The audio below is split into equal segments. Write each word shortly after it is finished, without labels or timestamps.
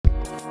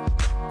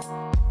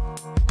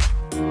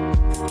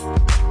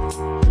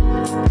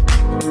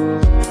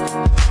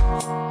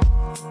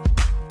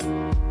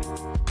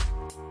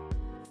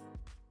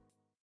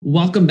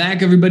Welcome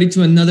back, everybody,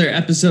 to another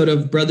episode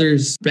of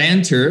Brothers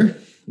Banter.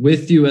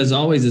 With you, as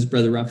always, is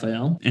Brother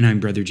Raphael. And I'm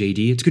Brother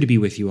JD. It's good to be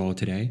with you all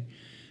today.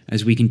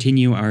 As we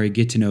continue our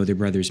Get to Know the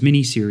Brothers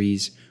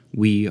mini-series,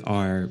 we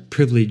are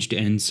privileged,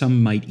 and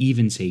some might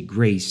even say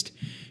graced,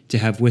 to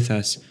have with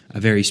us a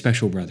very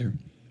special brother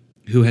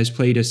who has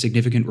played a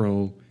significant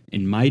role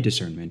in my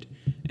discernment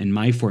and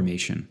my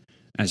formation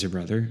as a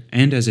brother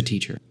and as a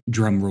teacher.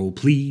 Drum roll,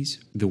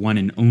 please, the one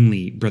and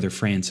only Brother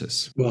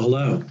Francis. Well,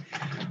 hello.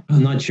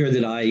 I'm not sure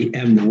that I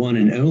am the one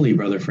and only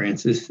Brother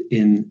Francis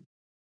in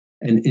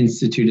an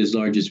institute as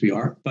large as we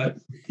are. But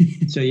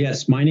so,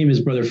 yes, my name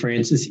is Brother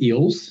Francis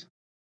Eels.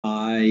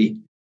 I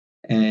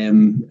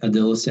am a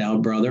De La Salle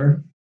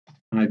brother.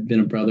 I've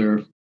been a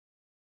brother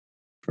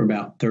for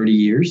about 30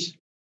 years.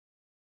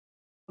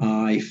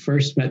 I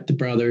first met the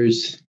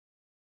brothers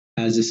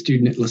as a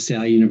student at La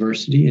Salle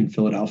University in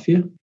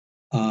Philadelphia.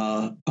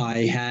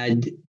 I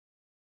had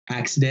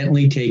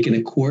accidentally taken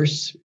a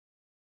course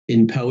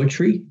in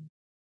poetry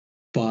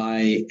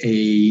by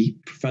a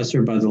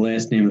professor by the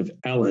last name of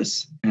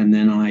Ellis. And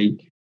then I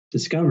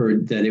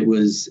discovered that it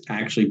was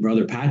actually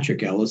Brother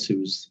Patrick Ellis, who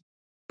was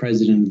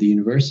president of the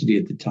university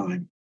at the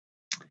time.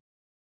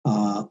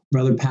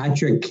 Brother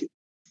Patrick,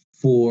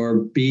 for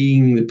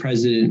being the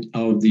president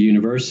of the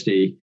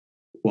university,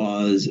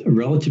 was a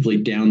relatively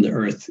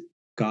down-to-earth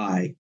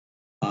guy.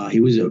 He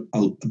was a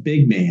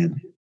big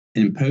man,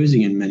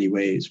 imposing in many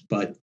ways,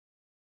 but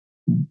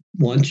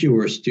once you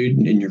were a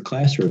student in your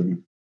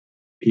classroom,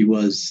 he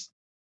was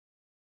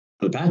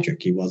Brother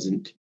Patrick. He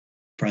wasn't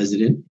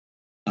president.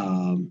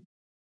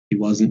 He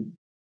wasn't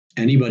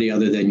anybody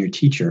other than your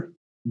teacher.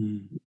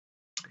 Mm.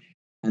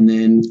 And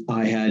then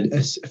I had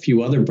a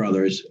few other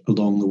brothers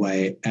along the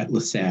way at La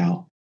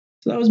Salle.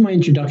 So that was my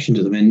introduction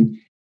to them. And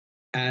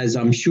as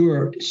I'm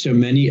sure so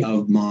many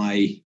of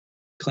my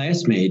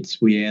classmates,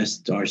 we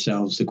asked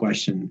ourselves the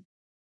question,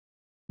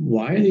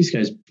 why are these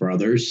guys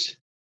brothers?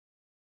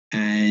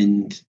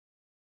 And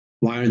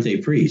why aren't they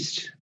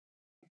priests?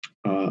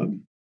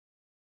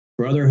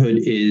 Brotherhood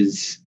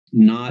is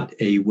not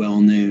a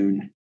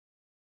well-known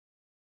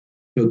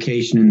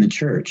vocation in the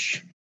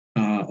church.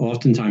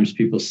 Oftentimes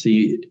people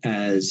see it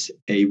as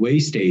a way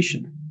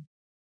station,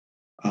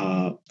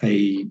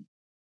 a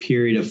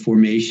period of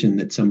formation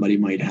that somebody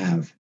might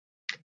have.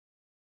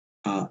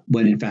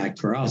 When in fact,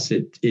 for us,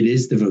 it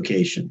is the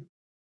vocation.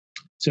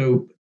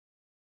 So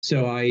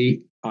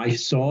I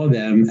saw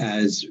them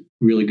as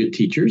really good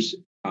teachers.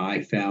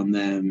 I found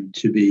them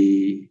to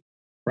be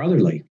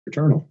brotherly,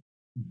 fraternal,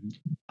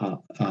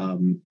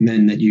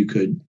 men that you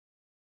could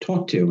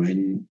talk to,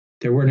 and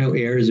there were no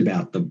airs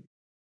about them.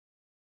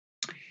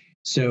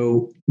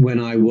 So when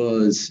I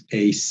was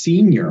a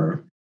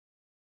senior,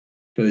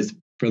 both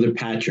Brother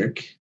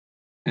Patrick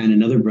and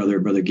another brother,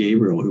 Brother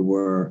Gabriel, who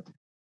were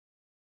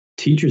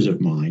teachers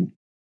of mine,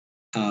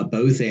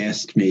 both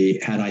asked me,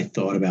 had I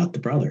thought about the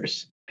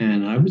brothers?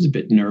 And I was a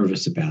bit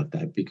nervous about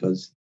that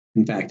because,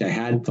 in fact, I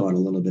had thought a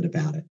little bit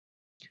about it.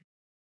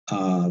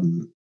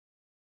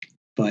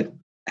 But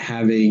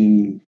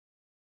having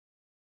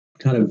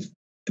kind of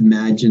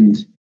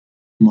imagined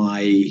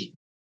my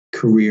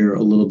career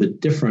a little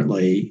bit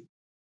differently,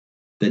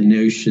 the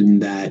notion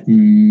that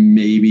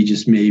maybe,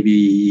 just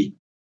maybe,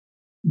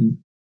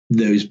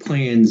 those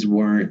plans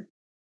weren't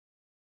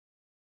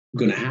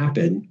going to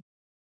happen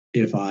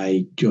if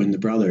I joined the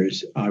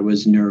brothers, I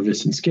was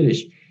nervous and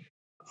skittish.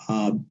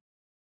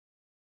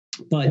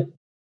 But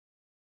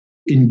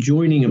in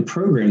joining a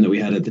program that we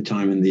had at the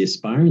time, in the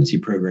aspirancy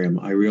program,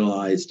 I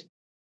realized,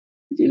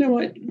 you know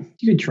what, you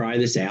could try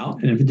this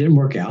out. And if it didn't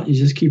work out, you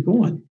just keep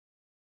on.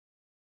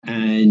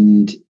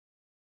 And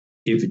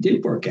if it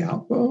did work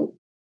out, well,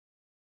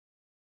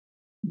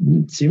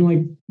 it seemed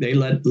like they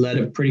led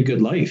a pretty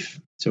good life.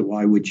 So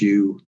why would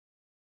you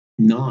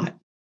not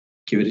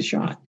give it a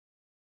shot?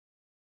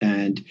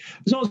 And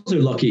I was also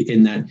lucky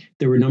in that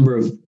there were a number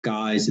of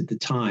guys at the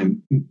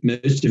time,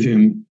 most of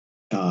whom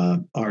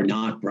are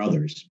not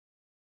brothers,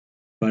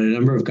 but a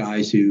number of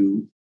guys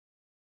who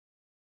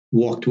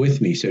walked with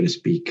me, so to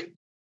speak,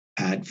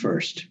 at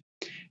first.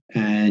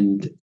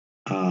 And,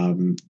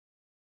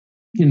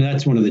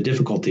 that's one of the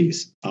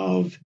difficulties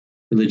of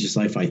religious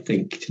life, I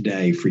think,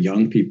 today for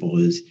young people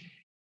is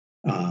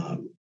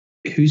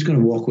who's going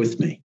to walk with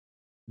me?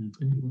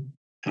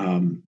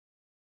 Mm-hmm.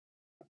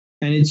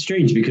 And it's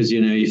strange because,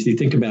 if you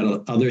think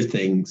about other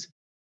things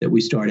that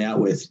we start out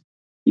with,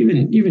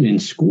 even in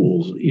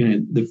schools,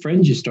 the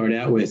friends you start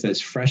out with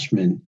as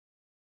freshmen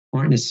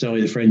aren't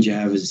necessarily the friends you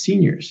have as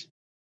seniors.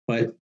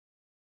 But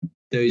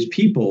those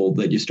people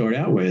that you start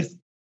out with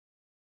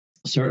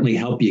certainly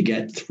help you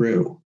get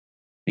through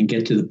and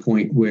get to the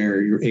point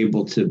where you're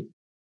able to,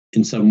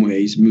 in some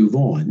ways, move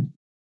on,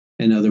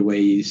 and other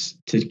ways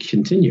to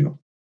continue.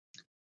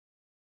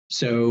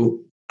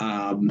 So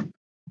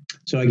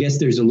I guess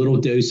there's a little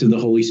dose of the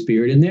Holy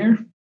Spirit in there,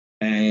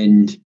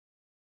 and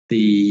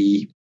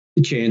the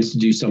chance to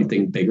do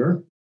something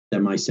bigger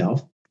than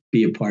myself,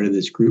 be a part of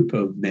this group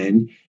of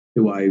men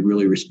who I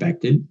really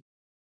respected.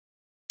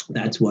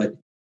 That's what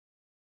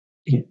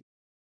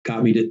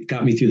got me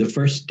through the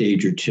first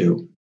stage or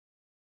two.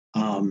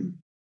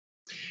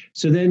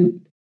 So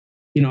then,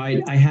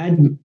 I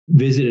had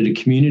visited a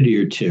community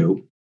or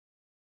two.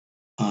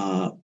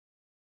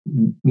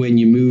 When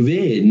you move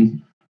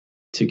in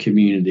to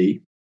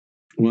community,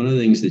 one of the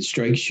things that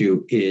strikes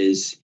you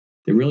is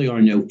there really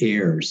are no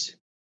heirs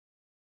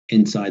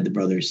inside the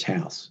brother's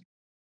house.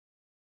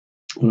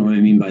 What do I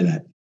mean by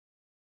that?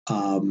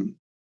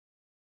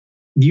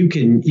 You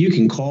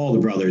can call the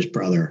brother's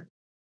brother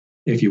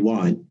if you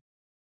want,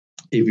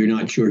 if you're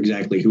not sure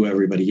exactly who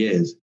everybody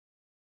is.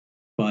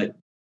 But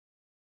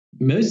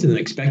most of them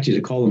expect you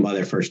to call them by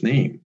their first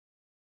name.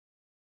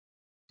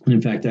 And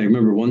in fact, I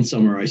remember one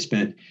summer I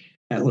spent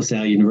at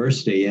LaSalle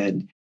University,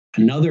 and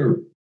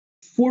another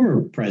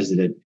former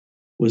president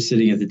was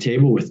sitting at the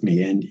table with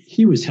me, and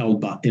he was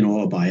held in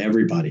awe by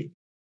everybody.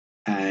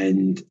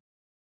 And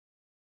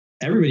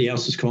everybody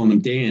else was calling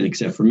him Dan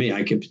except for me.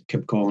 I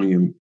kept calling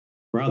him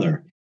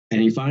brother.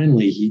 And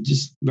he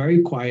just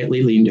very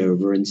quietly leaned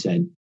over and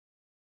said,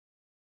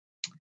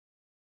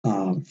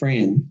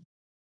 Fran,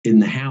 in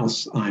the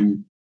house,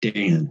 I'm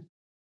Dan.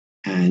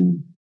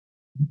 And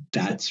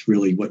that's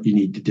really what you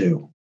need to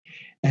do.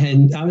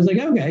 And I was like,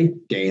 okay,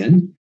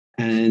 Dan.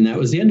 And that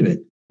was the end of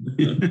it.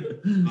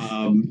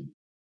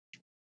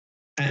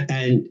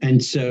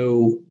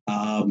 So,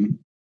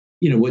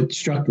 what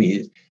struck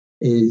me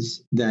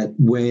is that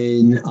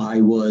when I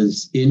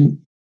was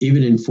even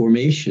in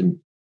formation,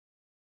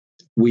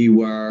 we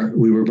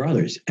were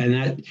brothers. And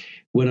that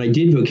when I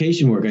did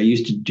vocation work, I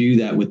used to do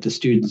that with the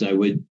students. I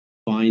would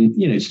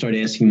start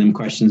asking them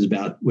questions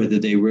about whether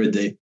they were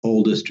the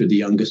oldest or the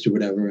youngest or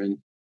whatever. And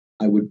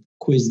I would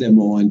quiz them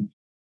on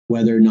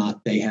whether or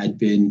not they had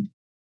been,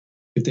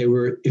 if they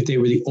were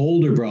the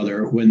older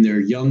brother when their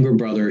younger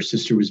brother or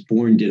sister was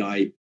born, did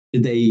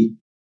they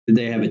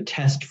have a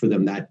test for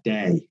them that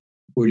day?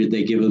 Or did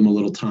they give them a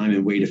little time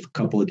and wait a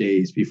couple of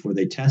days before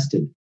they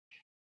tested?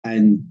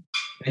 And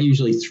I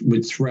usually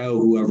would throw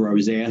whoever I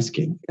was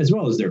asking, as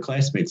well as their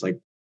classmates, like,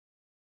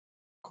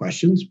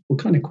 questions? What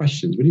kind of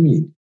questions? What do you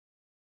mean?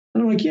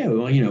 And I'm like, yeah,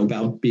 well,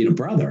 about being a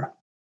brother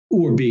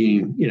or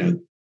being,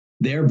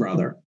 their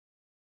brother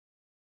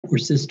or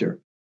sister.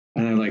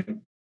 And I'm like,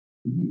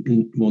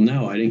 well,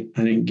 no, I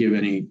didn't give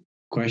any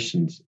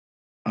questions.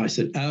 I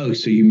said, oh,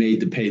 so you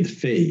made them pay the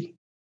fee,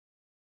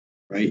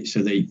 right?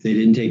 So they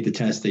didn't take the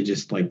test. They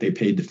just they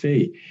paid the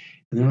fee.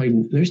 And they're like,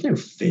 there's no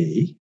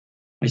fee.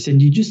 I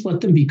said, you just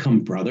let them become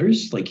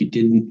brothers? Like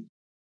there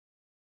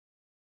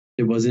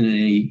wasn't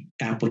any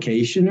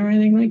application or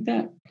anything like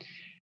that?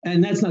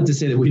 And that's not to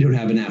say that we don't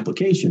have an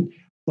application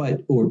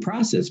or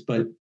process.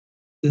 But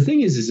the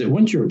thing is that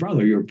once you're a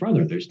brother, you're a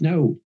brother. There's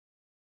no,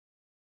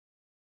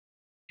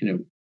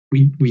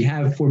 we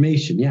have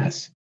formation,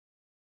 yes.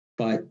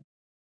 But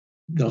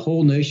the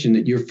whole notion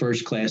that you're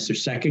first class or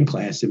second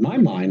class, in my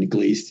mind at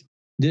least,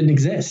 didn't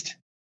exist.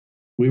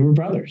 We were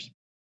brothers.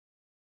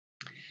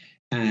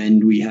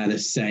 And we had a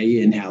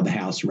say in how the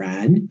house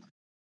ran.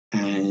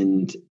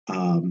 And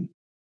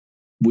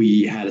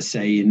we had a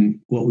say in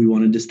what we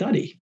wanted to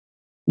study.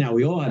 Now,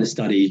 we all had to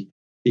study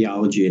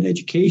theology and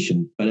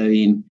education, but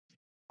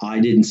I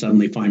didn't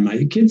suddenly find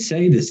my kids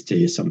say this to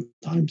you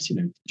sometimes,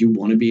 did you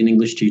want to be an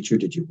English teacher?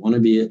 Did you want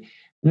to be and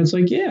it's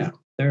like, yeah,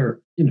 they're,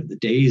 the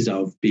days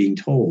of being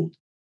told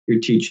you're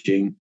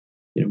teaching,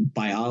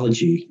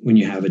 biology when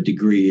you have a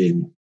degree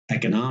in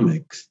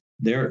economics,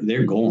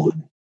 they're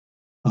gone.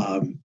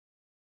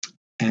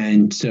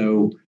 And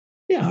so,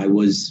 yeah, I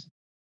was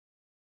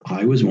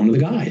one of the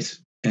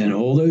guys, and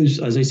all those,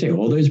 as I say,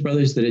 all those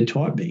brothers that had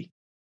taught me,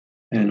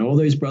 and all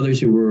those brothers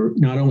who were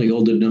not only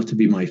old enough to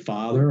be my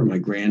father or my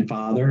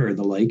grandfather or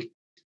the like,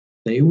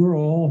 they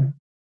were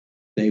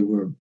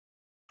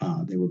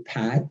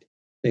Pat,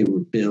 they were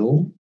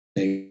Bill,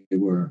 they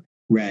were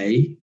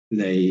Ray,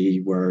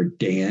 they were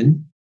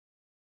Dan,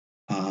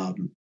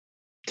 Tom,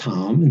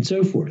 and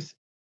so forth.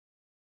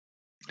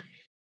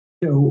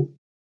 So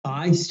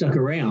I stuck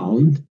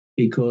around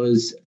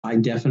because I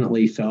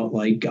definitely felt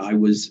like I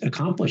was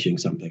accomplishing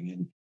something.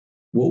 And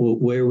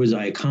where was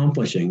I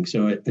accomplishing?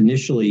 So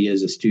initially,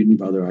 as a student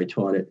brother, I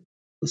taught at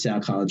LaSalle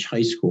College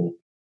High School,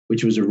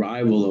 which was a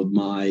rival of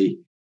my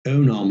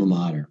own alma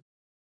mater.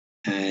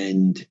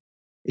 And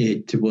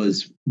it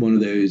was one of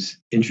those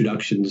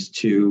introductions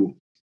to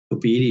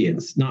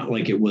obedience, not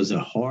like it was a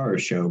horror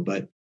show,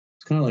 but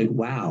it's kind of like,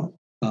 wow.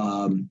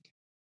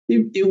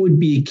 It would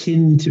be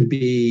akin to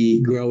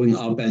be growing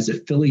up as a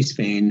Phillies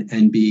fan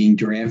and being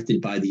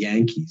drafted by the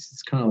Yankees.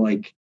 It's kind of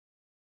like,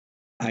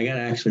 I got to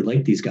actually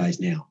like these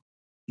guys now.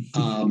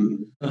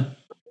 But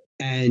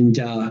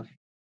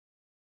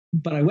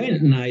I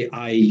went and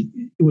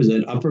it was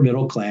an upper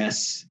middle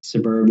class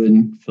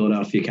suburban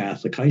Philadelphia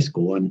Catholic high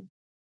school. And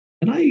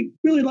I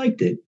really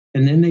liked it.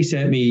 And then they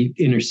sent me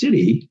inner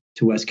city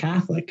to West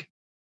Catholic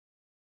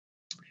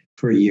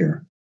for a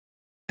year.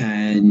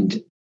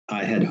 And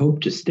I had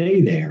hoped to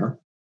stay there.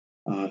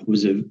 It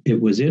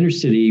was inner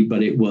city,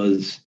 but it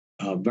was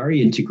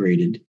very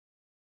integrated.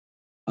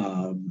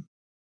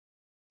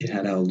 It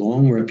had a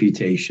long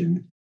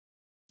reputation.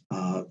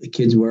 The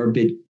kids were a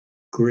bit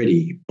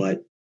gritty,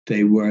 but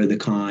they were the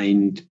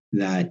kind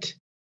that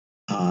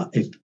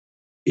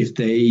if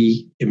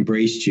they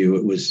embraced you,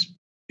 it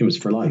was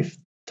for life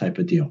type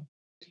of deal.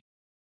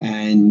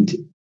 And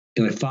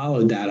I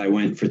followed that. I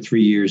went for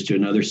 3 years to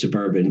another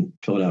suburban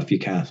Philadelphia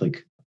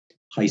Catholic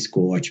high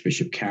school,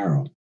 Archbishop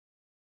Carroll.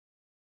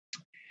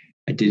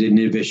 I did an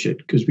novitiate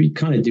because we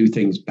kind of do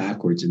things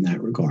backwards in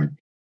that regard.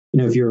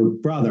 If you're a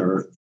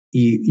brother,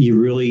 you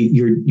really,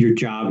 your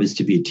job is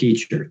to be a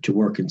teacher, to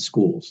work in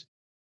schools.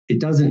 It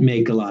doesn't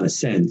make a lot of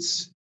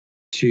sense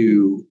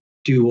to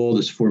do all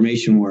this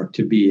formation work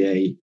to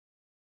be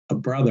a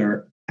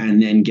brother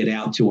and then get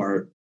out to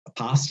our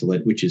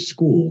apostolate, which is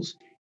schools,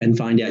 and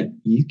find out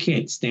you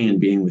can't stand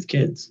being with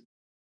kids,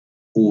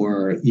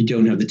 or you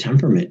don't have the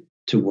temperament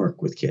to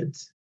work with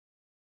kids.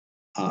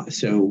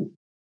 So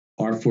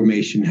our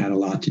formation had a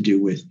lot to do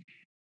with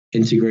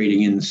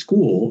integrating in the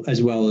school,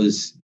 as well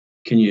as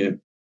can you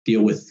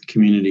deal with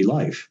community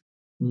life.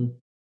 Mm.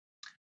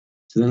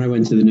 So then I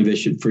went to the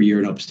novitiate for a year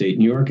in upstate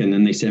New York, and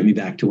then they sent me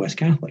back to West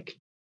Catholic.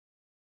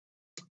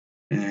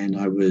 And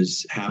I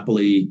was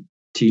happily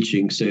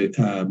teaching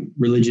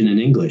religion and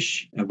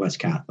English at West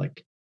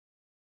Catholic.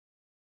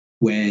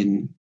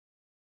 When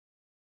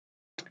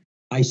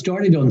I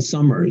started on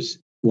summers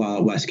while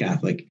at West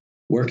Catholic,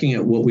 working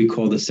at what we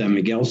call the San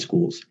Miguel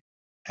schools.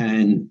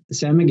 And the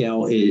San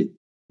Miguel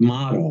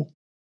model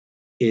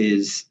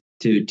is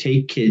to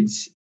take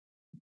kids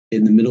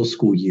in the middle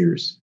school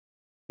years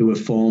who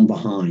have fallen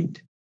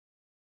behind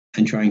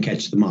and try and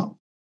catch them up.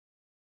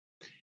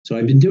 So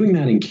I've been doing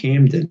that in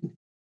Camden.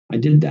 I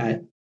did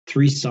that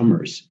 3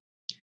 summers.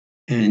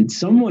 And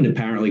someone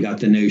apparently got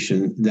the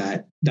notion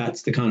that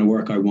that's the kind of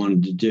work I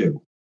wanted to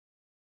do.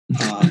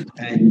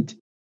 And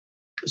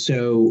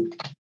so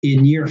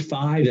in year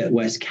 5 at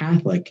West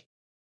Catholic,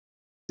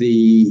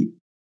 the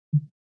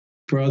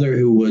brother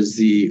who was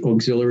the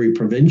auxiliary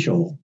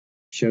provincial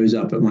shows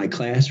up at my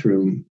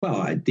classroom,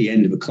 well, at the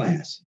end of a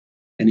class.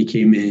 And he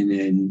came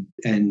in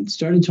and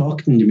started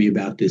talking to me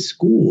about this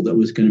school that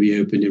was going to be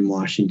opened in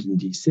Washington,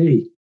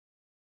 D.C.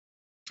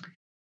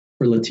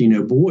 for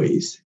Latino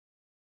boys.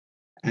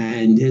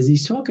 And as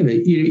he's talking,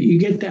 you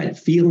get that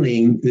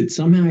feeling that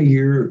somehow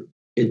you're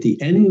at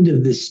the end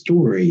of this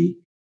story,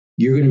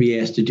 you're going to be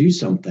asked to do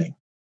something.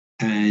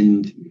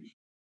 And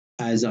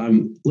as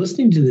I'm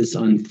listening to this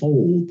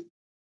unfold,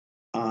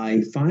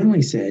 I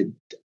finally said,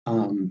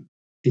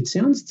 it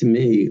sounds to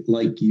me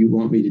like you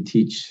want me to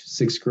teach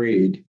 6th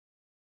grade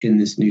in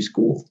this new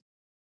school.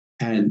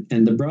 And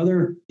the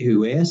brother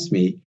who asked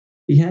me,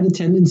 he had a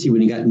tendency when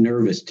he got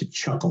nervous to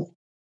chuckle.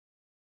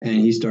 And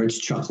he starts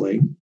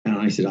chuckling. And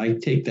I said, I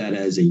take that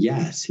as a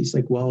yes. He's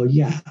like, well,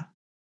 yeah.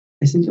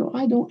 I said, no,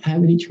 I don't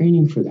have any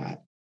training for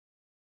that.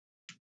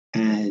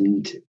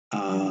 And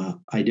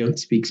I don't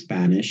speak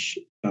Spanish.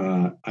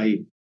 I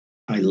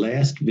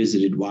last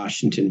visited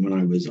Washington when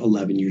I was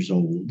 11 years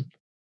old.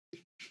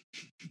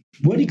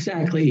 What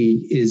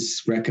exactly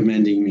is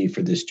recommending me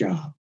for this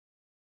job?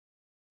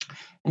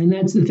 And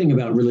that's the thing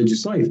about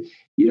religious life.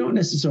 You don't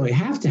necessarily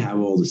have to have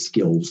all the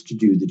skills to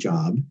do the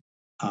job.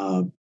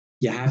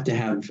 You have to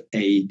have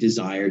a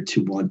desire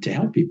to want to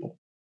help people.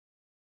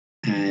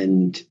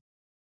 And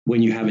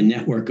when you have a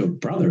network of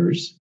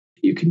brothers,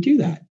 you can do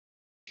that.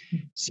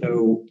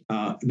 So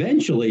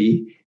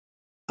eventually,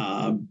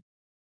 I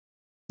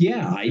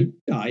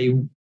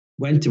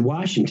went to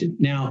Washington.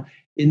 Now,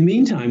 in the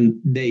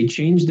meantime, they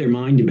changed their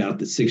mind about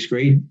the 6th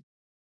grade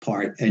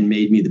part and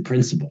made me the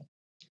principal.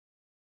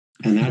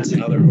 And that's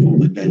another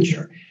whole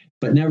adventure.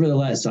 But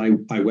nevertheless, I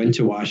went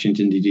to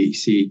Washington,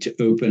 D.C. to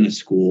open a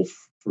school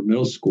for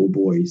middle school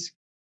boys,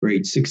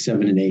 grades 6,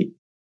 7, and 8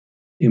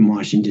 in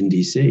Washington,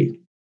 D.C.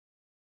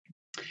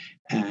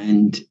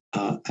 And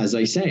as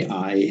I say,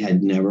 I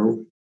had never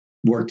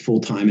worked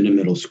full-time in a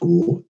middle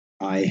school.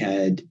 I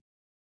had,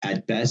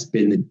 at best,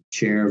 been the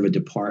chair of a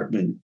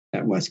department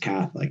at West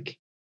Catholic.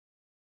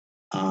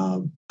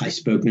 I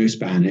spoke no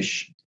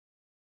Spanish,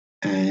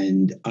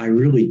 and I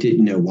really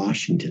didn't know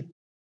Washington.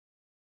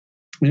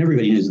 I mean,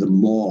 everybody knows the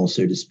mall,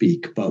 so to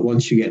speak, but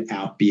once you get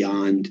out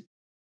beyond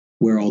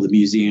where all the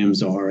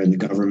museums are and the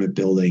government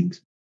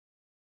buildings,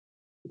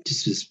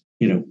 this is,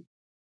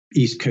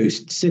 East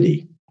Coast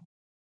city.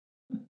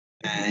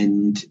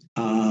 And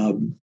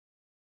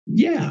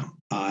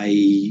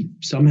I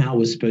somehow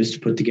was supposed to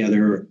put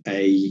together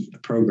a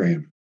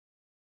program.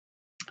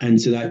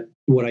 And so that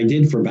what I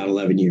did for about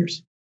 11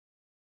 years,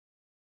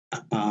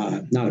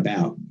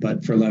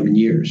 but for 11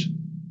 years,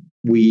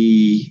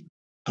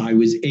 I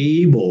was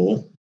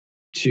able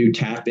to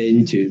tap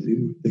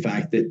into the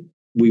fact that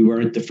we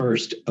weren't the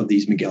first of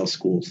these Miguel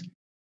schools.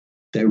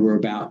 There were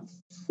about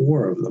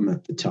 4 of them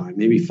at the time,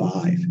 maybe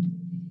 5.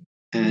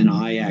 And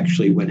I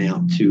actually went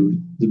out to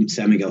the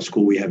San Miguel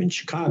school we have in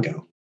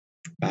Chicago,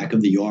 back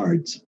of the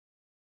yards.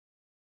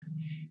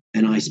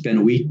 And I spent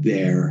a week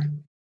there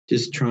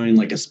just trying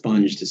like a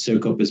sponge to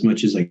soak up as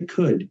much as I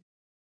could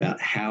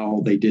about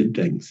how they did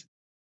things.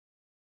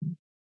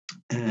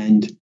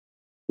 And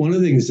one of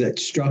the things that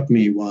struck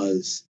me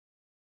was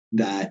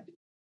that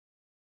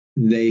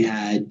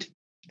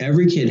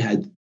every kid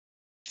had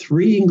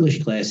 3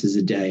 English classes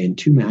a day and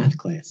 2 math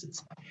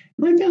classes.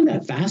 And I found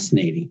that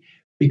fascinating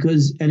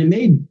because, and it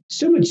made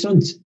so much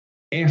sense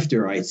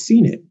after I'd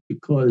seen it,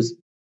 because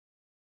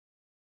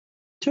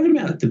talking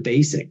about the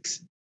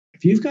basics,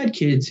 if you've got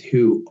kids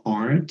who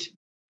aren't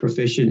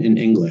proficient in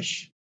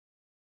English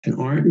and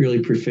aren't really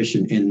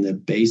proficient in the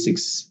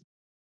basics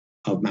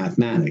of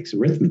mathematics,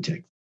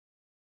 arithmetic,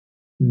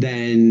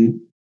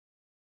 then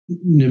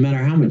no matter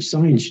how much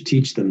science you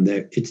teach them,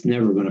 it's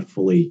never going to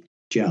fully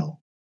gel.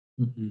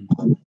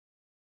 Mm-hmm.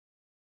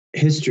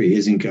 History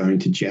isn't going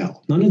to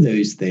gel. None of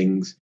those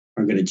things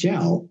are going to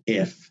gel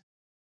if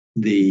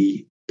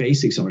the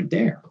basics aren't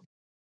there.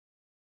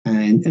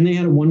 And they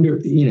had to wonder,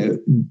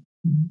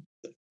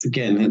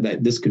 again,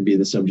 that this could be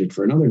the subject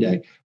for another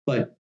day,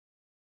 but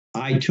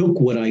I took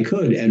what I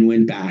could and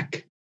went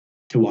back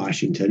to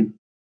Washington,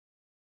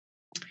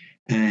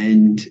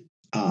 and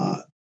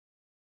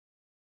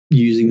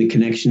using the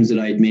connections that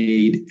I'd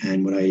made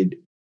and what I had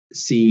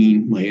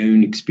seen, my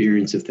own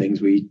experience of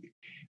things, we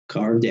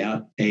carved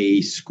out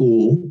a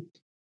school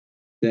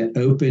that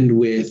opened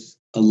with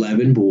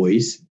 11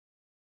 boys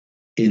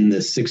in the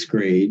 6th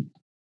grade.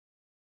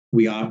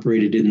 We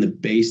operated in the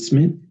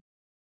basement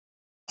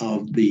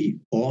of the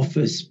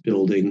office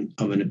building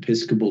of an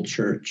Episcopal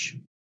church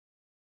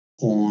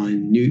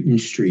on Newton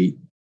Street,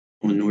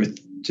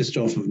 just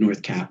off of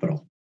North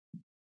Capitol.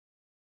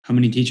 How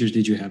many teachers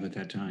did you have at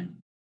that time?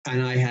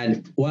 And I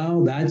had,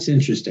 well, that's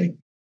interesting.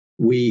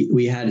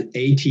 We had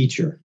a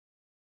teacher,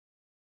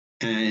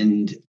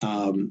 and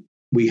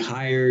we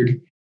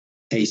hired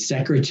a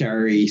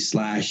secretary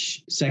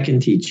 /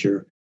 second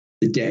teacher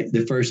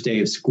the first day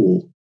of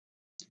school.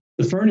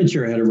 The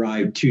furniture had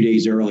arrived 2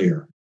 days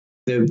earlier.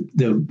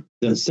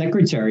 The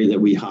secretary that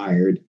we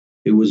hired,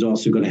 who was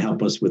also going to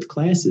help us with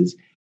classes,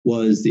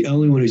 was the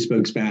only one who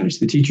spoke Spanish.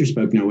 The teacher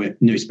spoke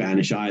no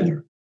Spanish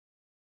either,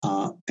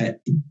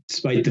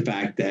 despite the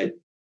fact that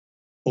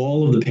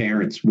all of the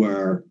parents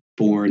were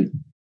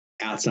born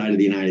outside of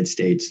the United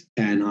States.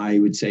 And I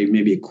would say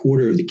maybe a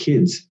quarter of the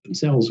kids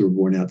themselves were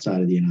born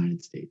outside of the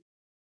United States.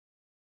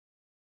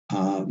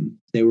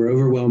 They were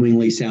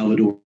overwhelmingly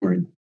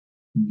Salvadoran.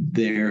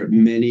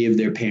 Many of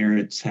their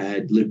parents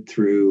had lived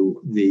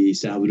through the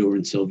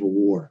Salvadoran Civil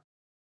War.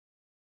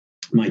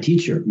 My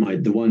teacher,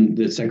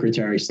 the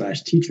secretary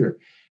 / teacher,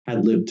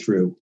 had lived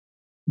through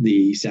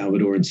the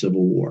Salvadoran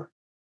Civil War.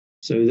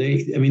 So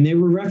they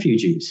were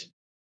refugees.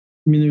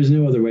 There's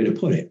no other way to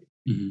put it.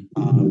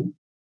 Mm-hmm.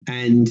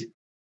 And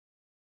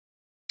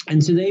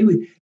so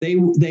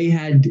they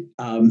had,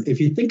 if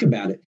you think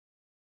about it,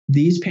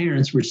 these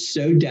parents were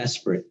so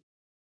desperate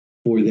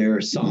for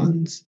their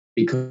sons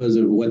because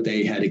of what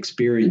they had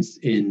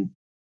experienced in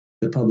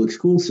the public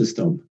school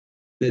system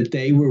that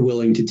they were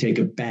willing to take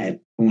a bet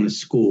on a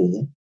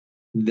school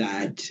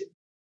that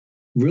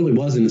really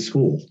wasn't a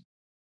school.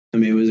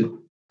 It was a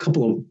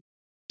couple of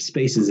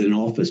spaces in an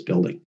office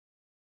building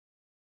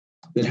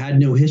that had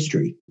no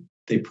history.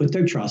 They put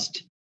their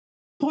trust.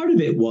 Part of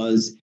it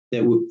was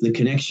that the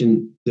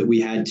connection that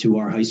we had to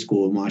our high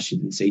school in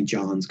Washington, St.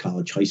 John's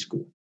College High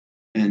School,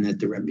 and that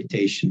the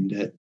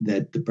reputation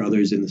that the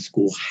brothers in the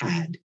school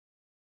had.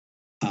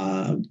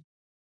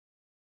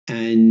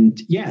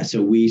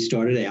 So we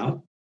started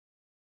out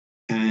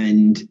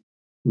and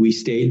we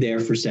stayed there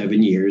for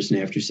 7 years.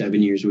 And after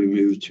 7 years, we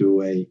moved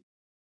to a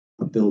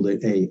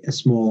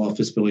small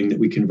office building that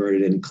we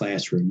converted into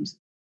classrooms.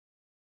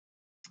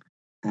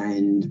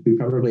 And we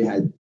probably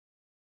had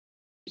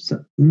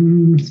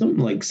something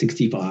like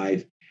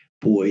 65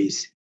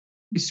 boys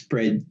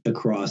spread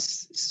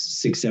across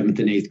 6th, 7th,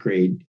 and 8th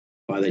grade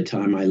by the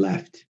time I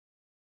left.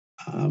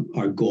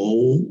 Our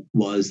goal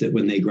was that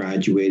when they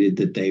graduated,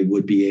 that they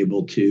would be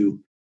able to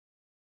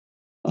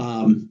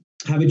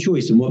have a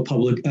choice in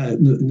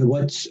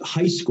what's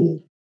high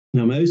school.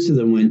 Now, most of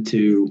them went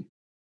to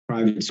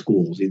private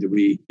schools.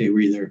 They were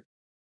either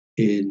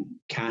in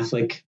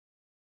Catholic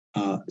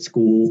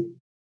school,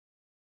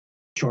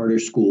 charter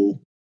school.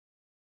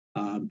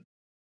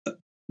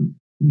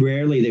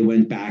 Rarely they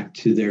went back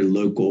to their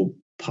local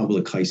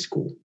public high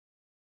school.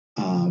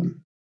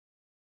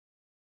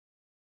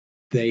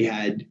 They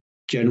had,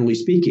 generally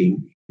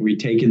speaking, we'd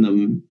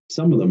taken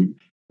some of them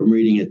from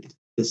reading at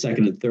the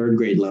 2nd and 3rd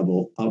grade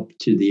level up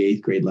to the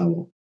 8th grade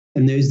level.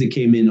 And those that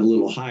came in a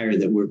little higher,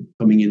 that were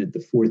coming in at the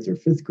 4th or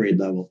 5th grade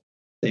level,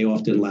 they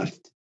often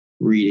left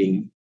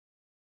reading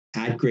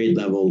at grade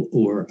level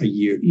or a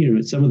year,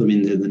 some of them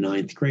into the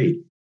 9th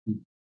grade.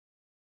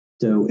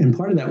 So, and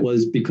part of that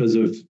was because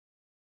of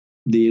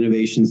the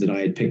innovations that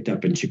I had picked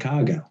up in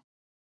Chicago.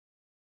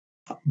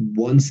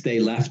 Once they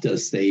left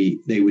us, they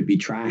would be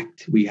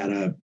tracked. We had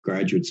a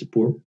graduate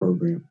support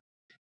program,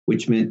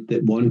 which meant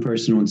that one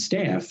person on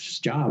staff's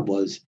job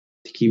was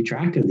to keep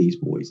track of these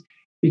boys,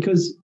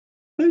 because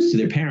most of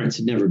their parents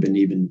had never been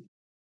even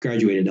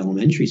graduated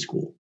elementary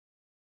school.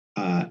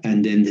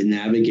 And then to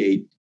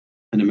navigate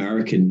an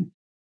American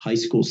high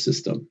school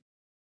system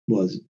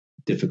was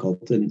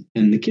difficult. And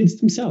the kids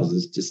themselves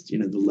is just,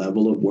 the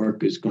level of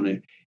work is going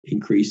to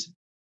increase.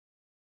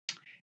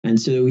 And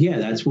so,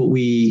 that's what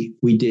we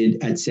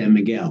did at San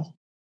Miguel.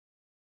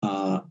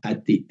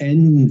 at the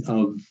end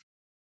of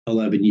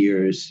 11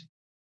 years,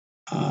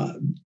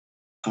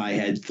 I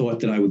had thought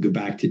that I would go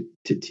back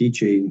to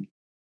teaching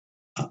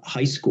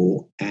high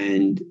school.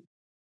 And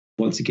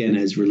once again,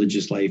 as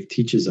religious life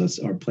teaches us,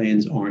 our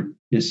plans aren't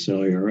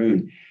necessarily our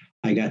own.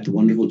 I got the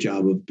wonderful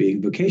job of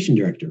being vocation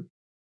director.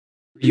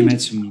 You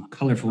met some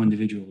colorful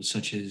individuals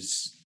such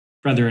as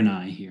Brother and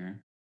I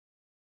here.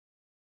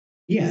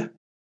 Yeah.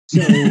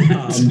 So,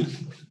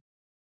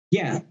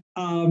 yeah.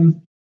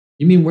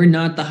 You mean we're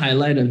not the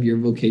highlight of your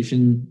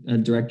vocation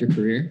director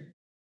career?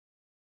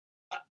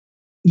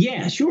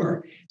 Yeah,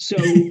 sure. So,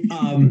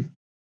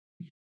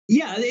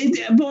 yeah.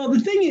 Well, the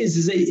thing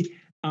is that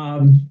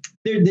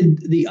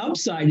the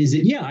upside is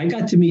that, yeah, I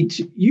got to meet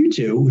you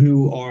two,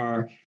 who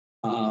are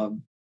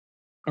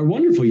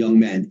wonderful young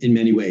men in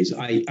many ways.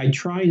 I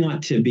try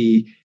not to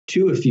be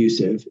too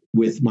effusive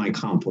with my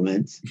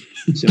compliments,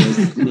 so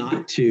as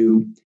not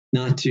to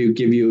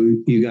give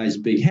you guys a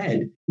big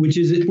head, which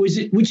is in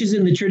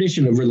the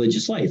tradition of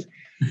religious life.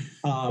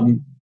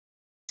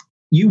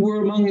 You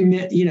were among,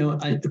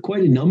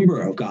 quite a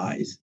number of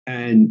guys,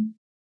 and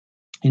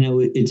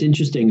it's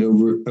interesting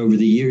over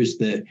the years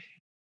the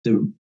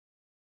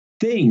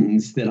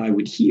things that I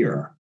would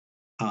hear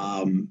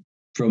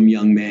from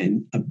young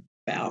men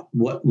about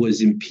what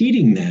was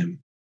impeding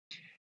them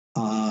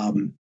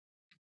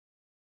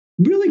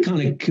really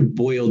kind of could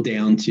boil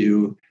down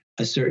to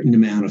a certain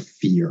amount of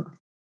fear.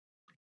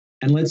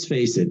 And let's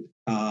face it,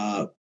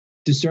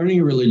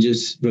 discerning a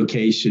religious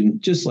vocation,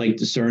 just like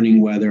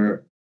discerning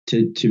whether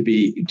to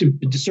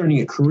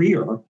discerning a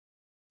career,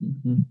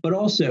 but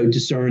also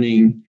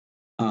discerning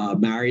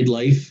married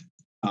life,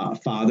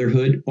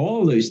 fatherhood,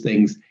 all of those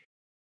things,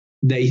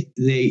 they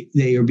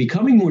are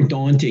becoming more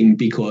daunting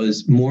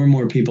because more and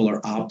more people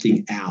are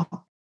opting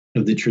out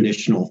of the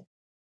traditional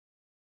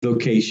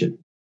vocation.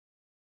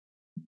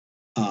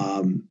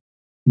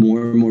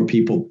 More and more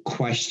people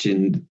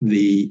question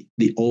the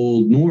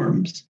old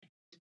norms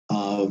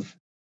of,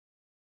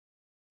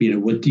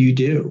 what do you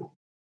do?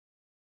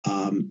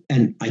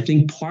 And I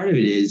think part of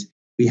it is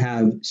we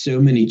have so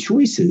many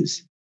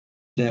choices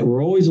that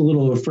we're always a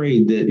little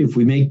afraid that if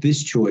we make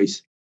this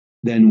choice,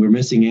 then we're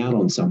missing out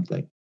on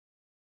something.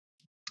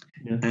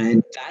 Yeah.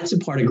 And that's a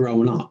part of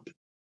growing up.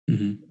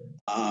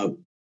 Mm-hmm.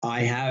 I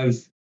have,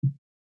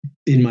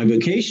 in my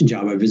vocation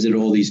job, I visited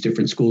all these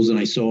different schools and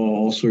I saw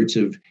all sorts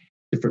of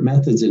different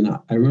methods. And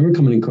I remember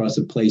coming across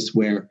a place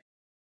where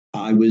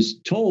I was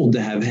told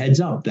to have heads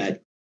up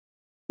that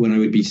when I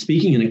would be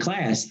speaking in a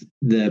class,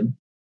 there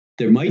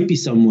might be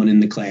someone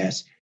in the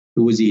class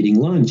who was eating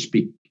lunch.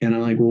 And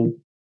I'm like, well,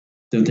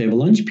 don't they have a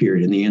lunch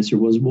period? And the answer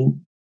was, well,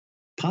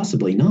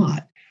 possibly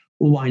not.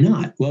 Well, why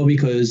not? Well,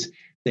 because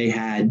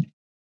their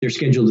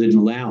schedule didn't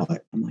allow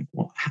it. I'm like,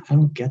 well, I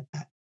don't get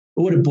that.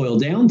 But what it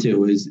boiled down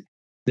to is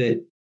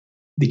that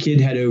the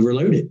kid had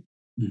overloaded.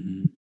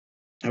 Mm-hmm.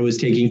 I was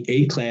taking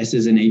 8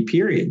 classes in 8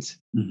 periods.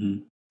 Mm-hmm.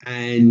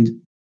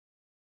 And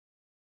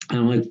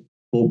I'm like,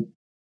 well,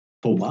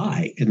 but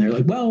why? And they're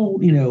like, well,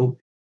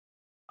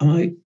 I'm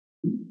like,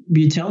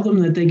 you tell them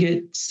that they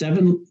get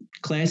 7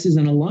 classes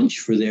and a lunch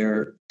for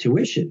their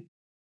tuition.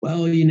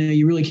 Well,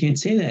 you really can't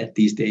say that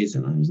these days.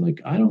 And I was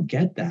like, I don't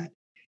get that.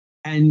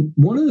 And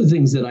one of the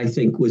things that I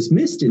think was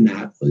missed in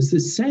that was the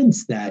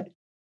sense that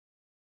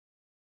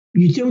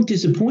you don't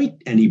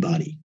disappoint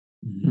anybody.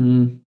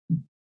 Mm-hmm.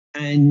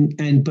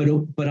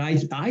 But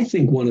I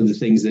think one of the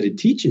things that it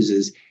teaches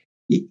is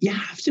you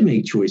have to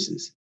make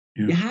choices.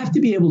 Yeah. You have to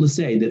be able to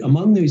say that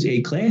among those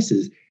 8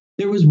 classes,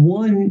 there was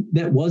one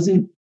that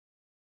wasn't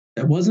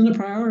a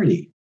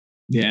priority.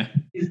 Yeah.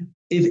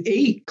 If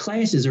 8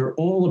 classes are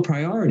all a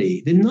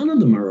priority, then none of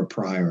them are a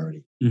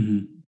priority.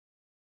 Mm-hmm.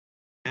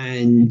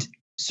 And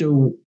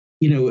so,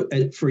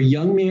 for a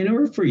young man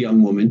or for a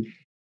young woman,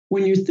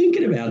 when you're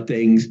thinking about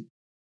things,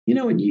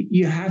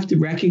 you have to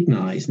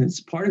recognize, and it's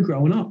part of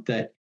growing up,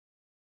 that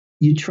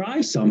you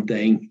try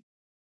something,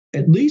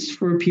 at least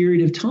for a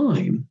period of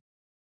time,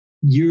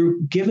 you're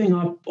giving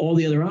up all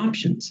the other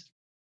options.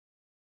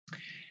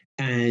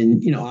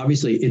 And,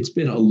 obviously it's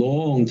been a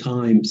long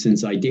time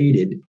since I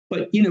dated,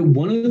 but,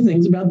 one of the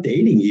things about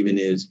dating even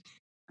is,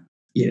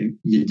 you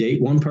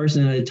date one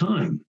person at a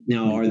time.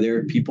 Now, are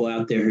there people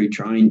out there who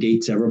try and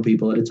date several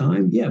people at a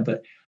time? Yeah,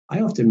 but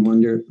I often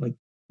wonder, like,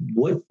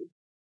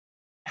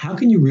 how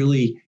can you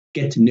really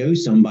get to know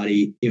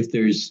somebody if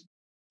there's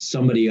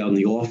somebody on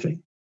the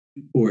offing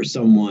or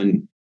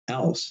someone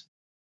else?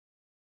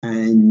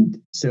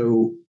 And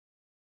so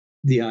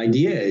the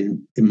idea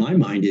in my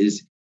mind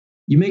is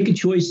you make a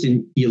choice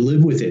and you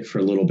live with it for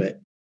a little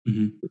bit.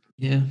 Mm-hmm.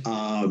 Yeah.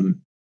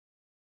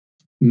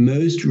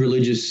 Most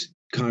religious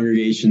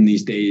congregation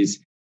these days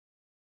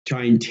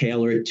try and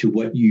tailor it to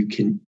what you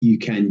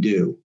can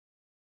do.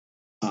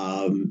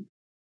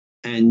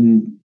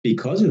 And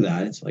because of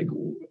that, it's like,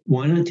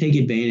 why not take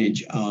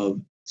advantage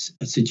of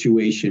a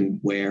situation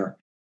where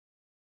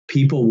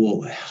people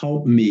will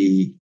help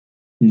me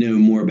know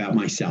more about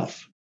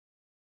myself?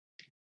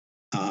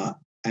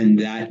 And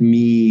that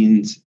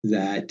means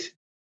that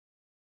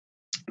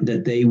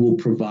they will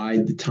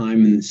provide the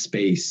time and the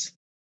space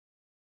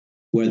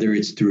whether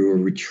it's through a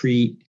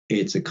retreat,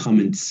 it's a come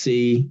and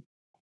see,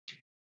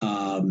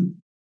 um,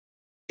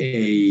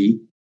 an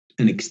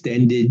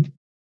extended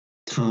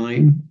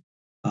time,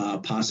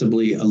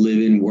 possibly a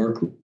live-in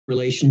work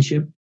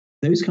relationship,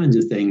 those kinds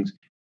of things.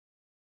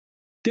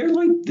 They're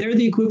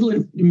the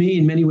equivalent to me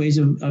in many ways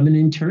of an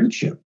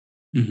internship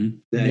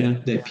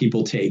that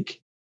people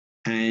take.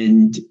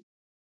 And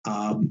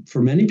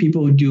for many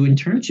people who do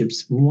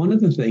internships, one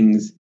of the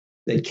things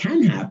that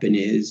can happen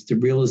is the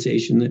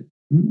realization that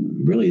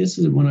really this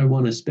isn't what I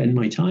want to spend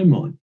my time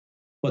on.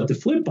 But the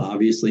flip,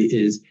 obviously,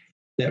 is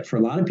that for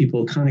a lot of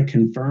people, it kind of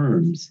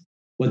confirms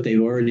what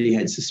they've already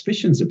had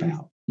suspicions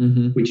about,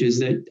 which is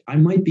that I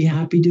might be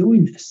happy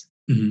doing this.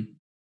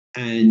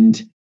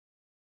 And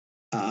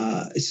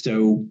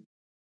so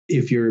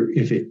if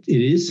it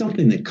is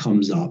something that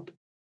comes up,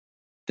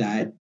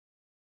 that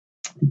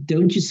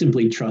don't you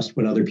simply trust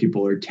what other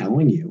people are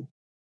telling you.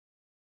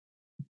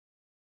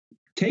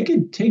 Take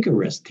a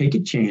risk, take a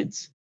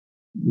chance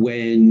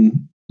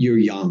when you're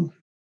young.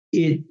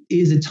 It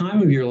is a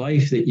time of your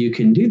life that you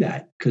can do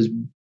that, because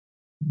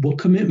what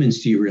commitments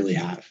do you really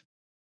have?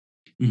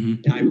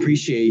 I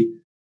appreciate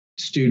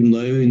student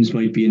loans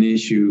might be an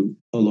issue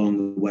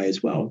along the way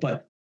as well,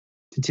 but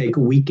to take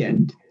a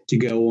weekend, to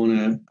go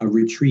on a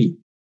retreat,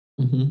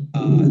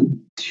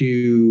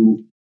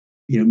 to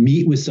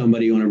meet with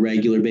somebody on a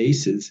regular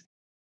basis,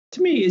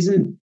 to me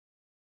isn't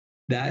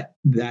that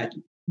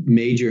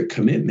major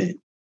commitment.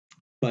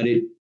 But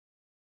it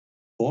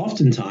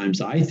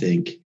oftentimes, I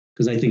think,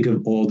 because I think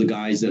of all the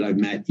guys that I've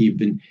met,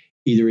 even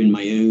either in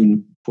my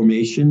own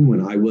formation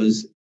when I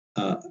was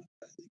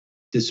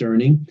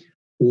discerning,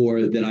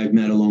 or that I've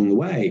met along the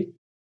way,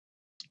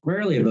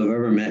 rarely have I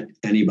ever met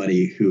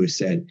anybody who has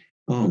said,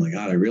 "Oh my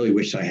God, I really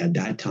wish I had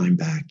that time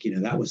back.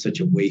 That was such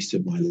a waste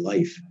of my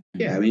life."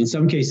 Yeah, I mean, in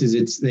some cases,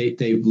 it's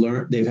they've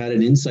learned, they've had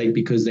an insight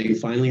because they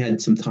finally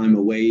had some time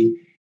away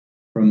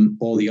from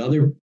all the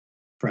other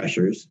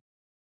pressures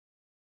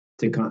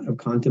to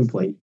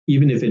contemplate,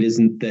 even if it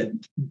isn't that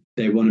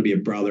they want to be a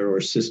brother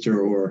or sister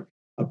or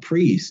a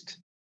priest,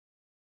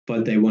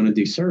 but they want to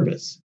do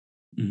service,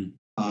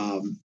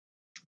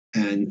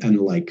 and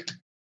the like.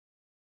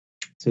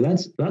 So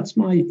that's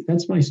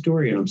my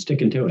story, and I'm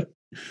sticking to it.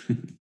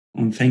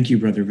 Well, thank you,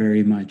 brother,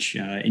 very much.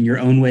 In your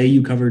own way,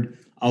 you covered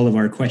all of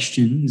our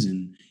questions,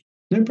 and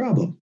no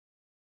problem.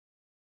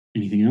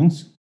 Anything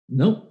else?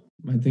 Nope.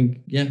 I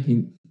think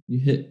you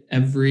hit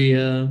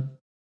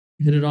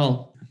hit it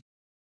all.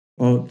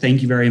 Well,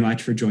 thank you very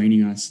much for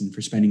joining us and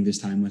for spending this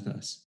time with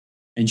us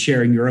and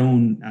sharing your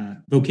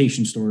own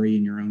vocation story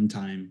in your own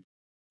time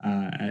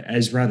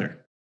as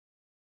brother.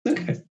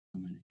 Okay.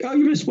 Oh,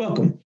 you're most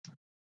welcome.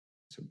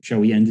 So shall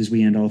we end as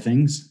we end all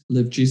things?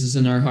 Live Jesus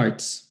in our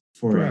hearts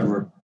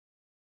forever.